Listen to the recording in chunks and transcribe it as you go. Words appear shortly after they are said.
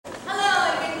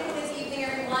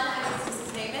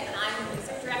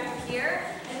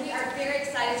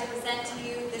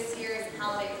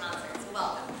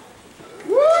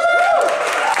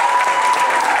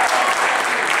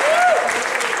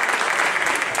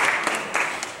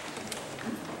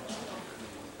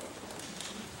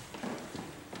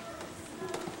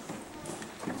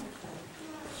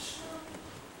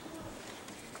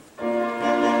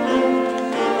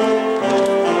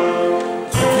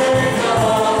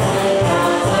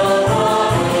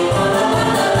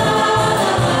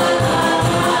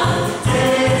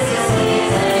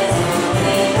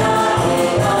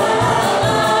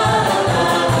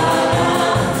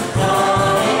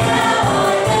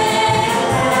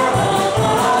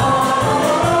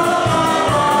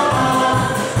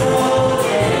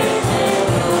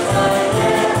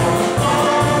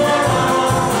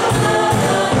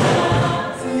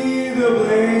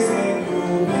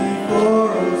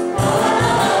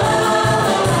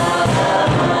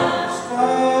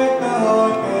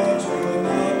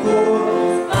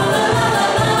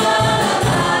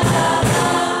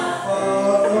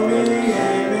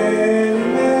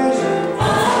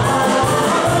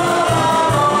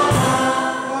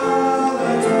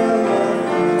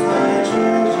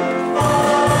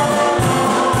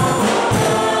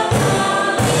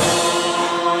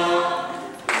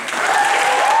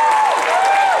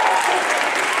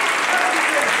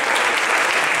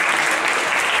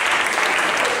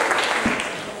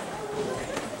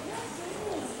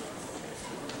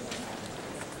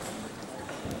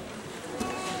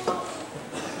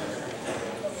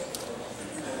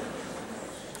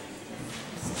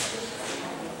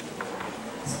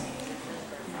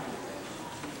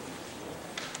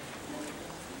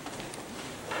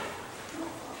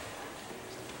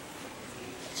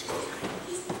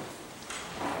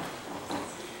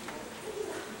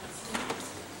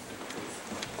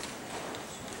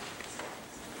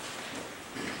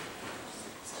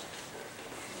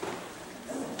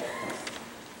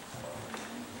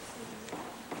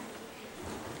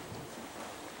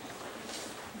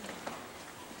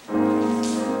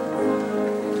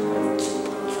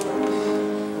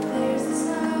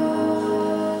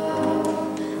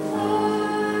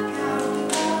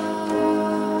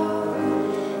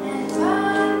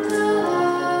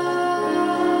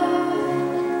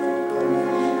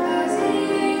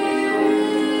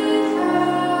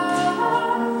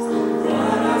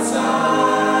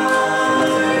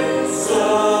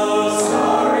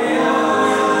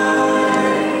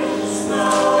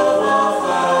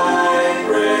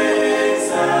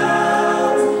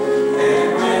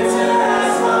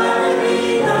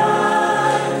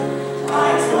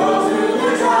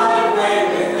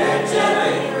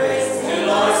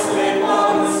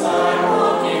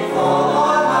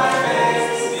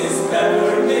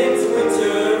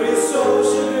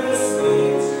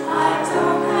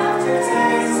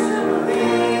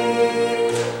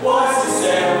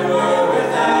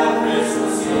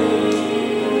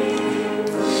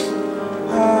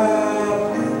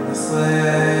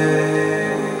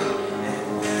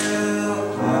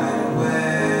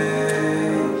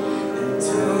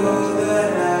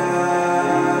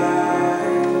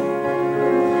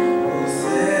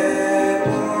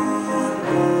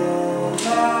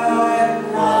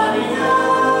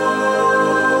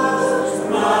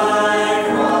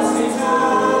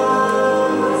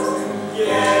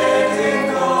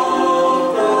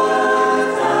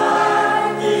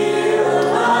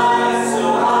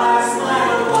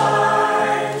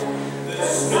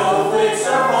No.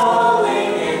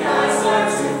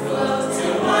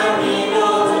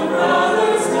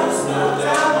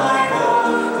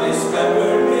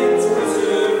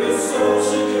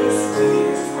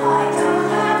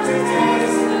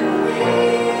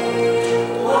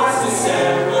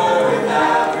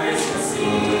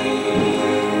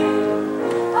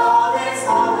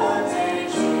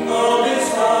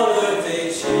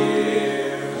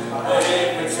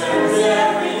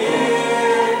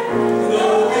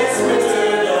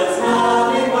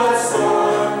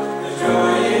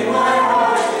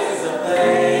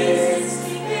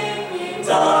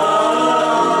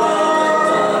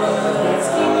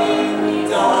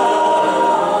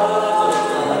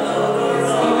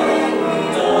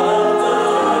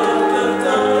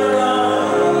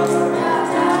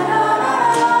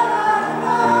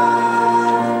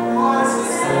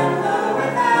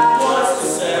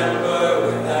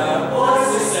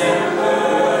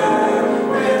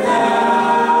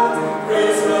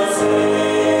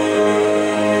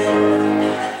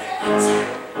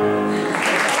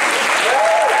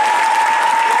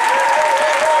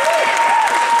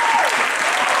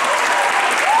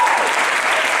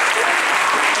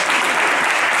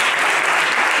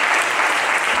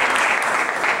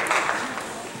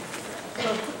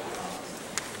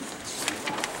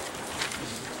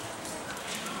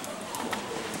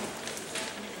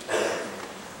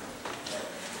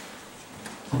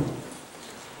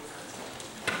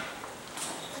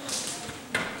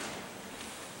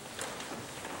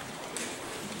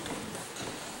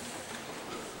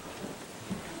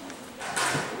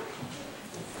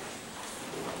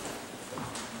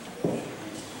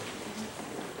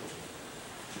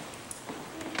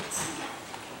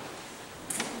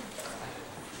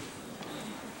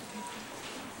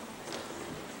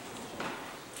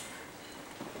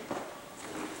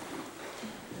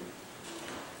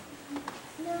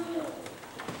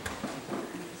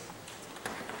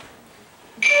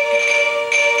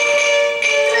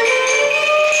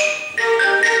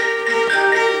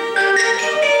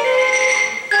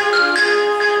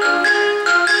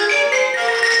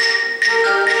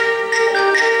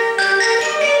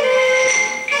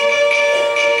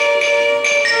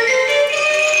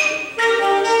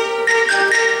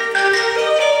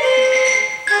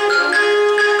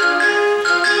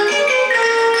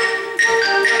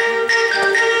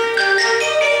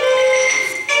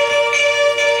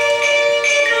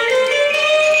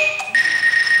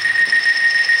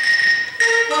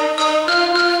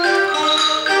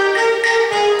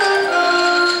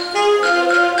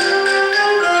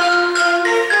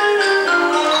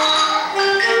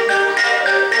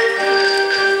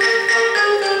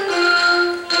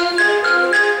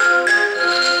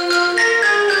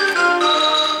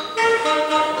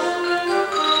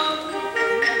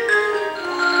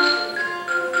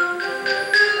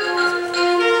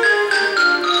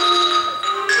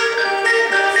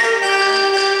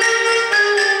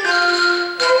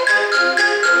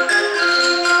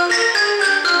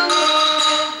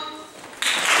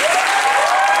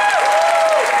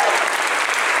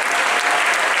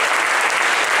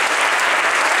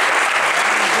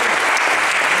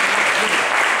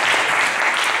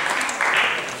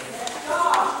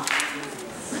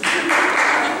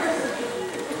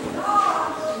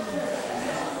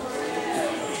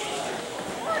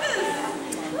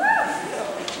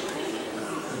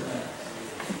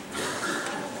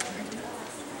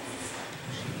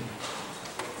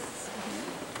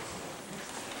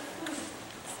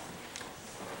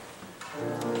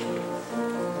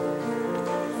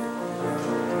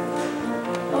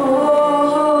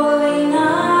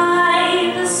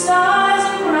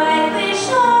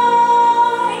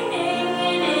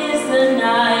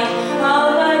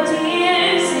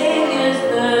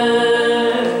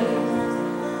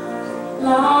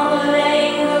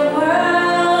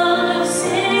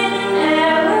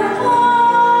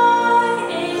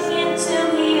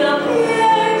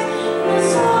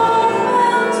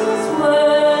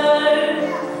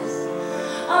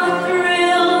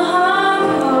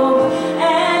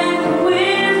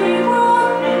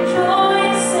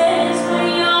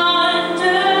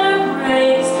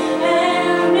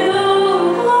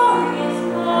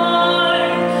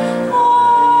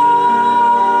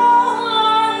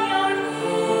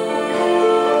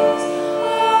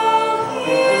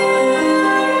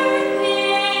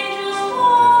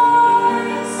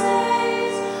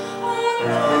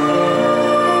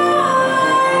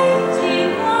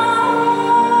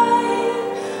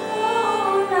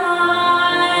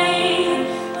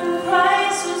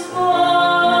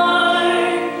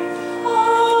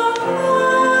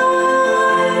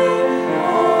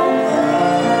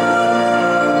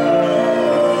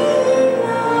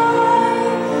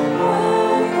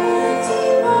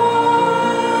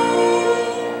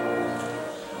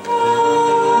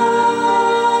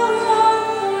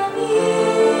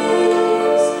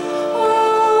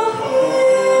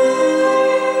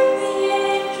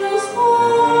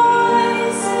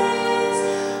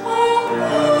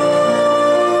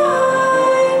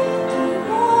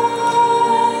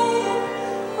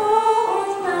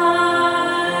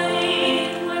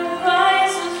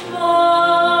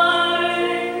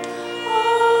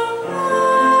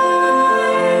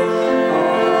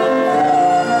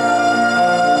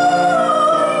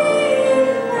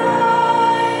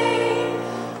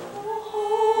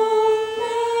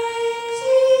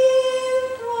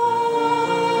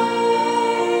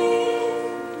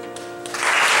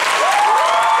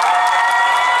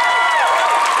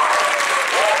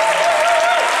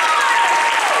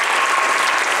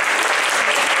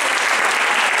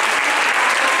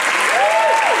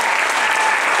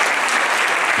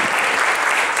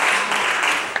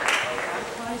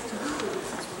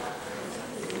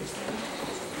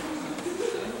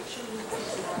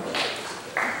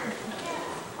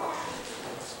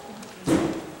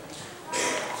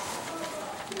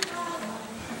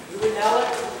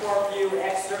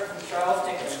 Charles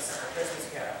Dickens' Christmas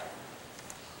Carol.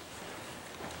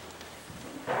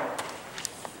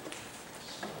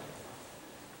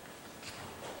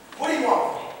 What do you want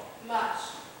from me? Much.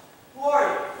 Who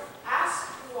are you? Ask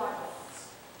who I was.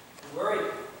 Who are you?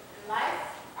 In life,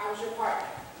 I was your partner,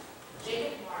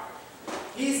 Jacob Mark.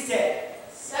 He's dead.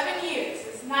 7 years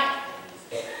this night when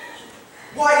he's dead.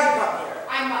 Why do you come here?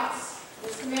 I must.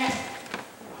 Was commanded.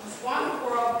 I must wander the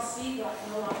world and see what I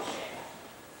can no longer share.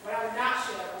 What I would not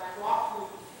share when I walk through.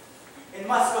 It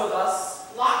must go thus.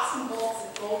 Locks and bolts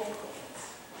and golden coins.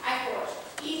 I forged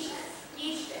each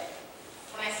day.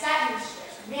 When I sat in these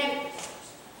chairs, commanded these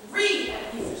things. Read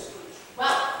at these Scrooge.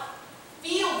 Wealth.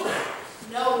 Feel them.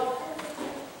 Know them.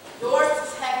 Yours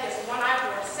is heavy as the one I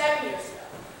wore 7 years ago.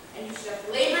 And you should have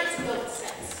labored to build the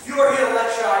sense. You are here to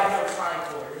lecture. I have no time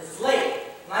for it. It is late.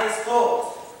 Night is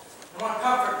closed. I want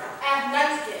comfort now. I have none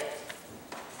to give.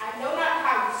 I know not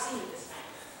how you see me this night.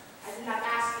 I did not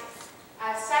ask it.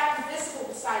 I have sat invisible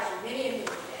beside you many a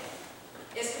day.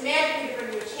 It is commanded me to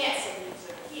bring you a chance of me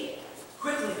to heal.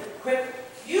 Quickly then, quickly.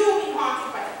 You will be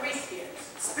haunted by 3 spirits.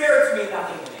 Spirits mean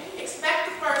nothing to me. Expect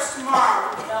the first tomorrow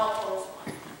when the bell tolls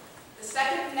 1. The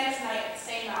second the next night at the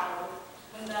same hour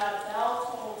when the bell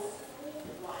tolls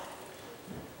 1.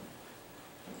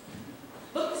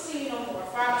 Look to see me no more,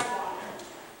 far too long.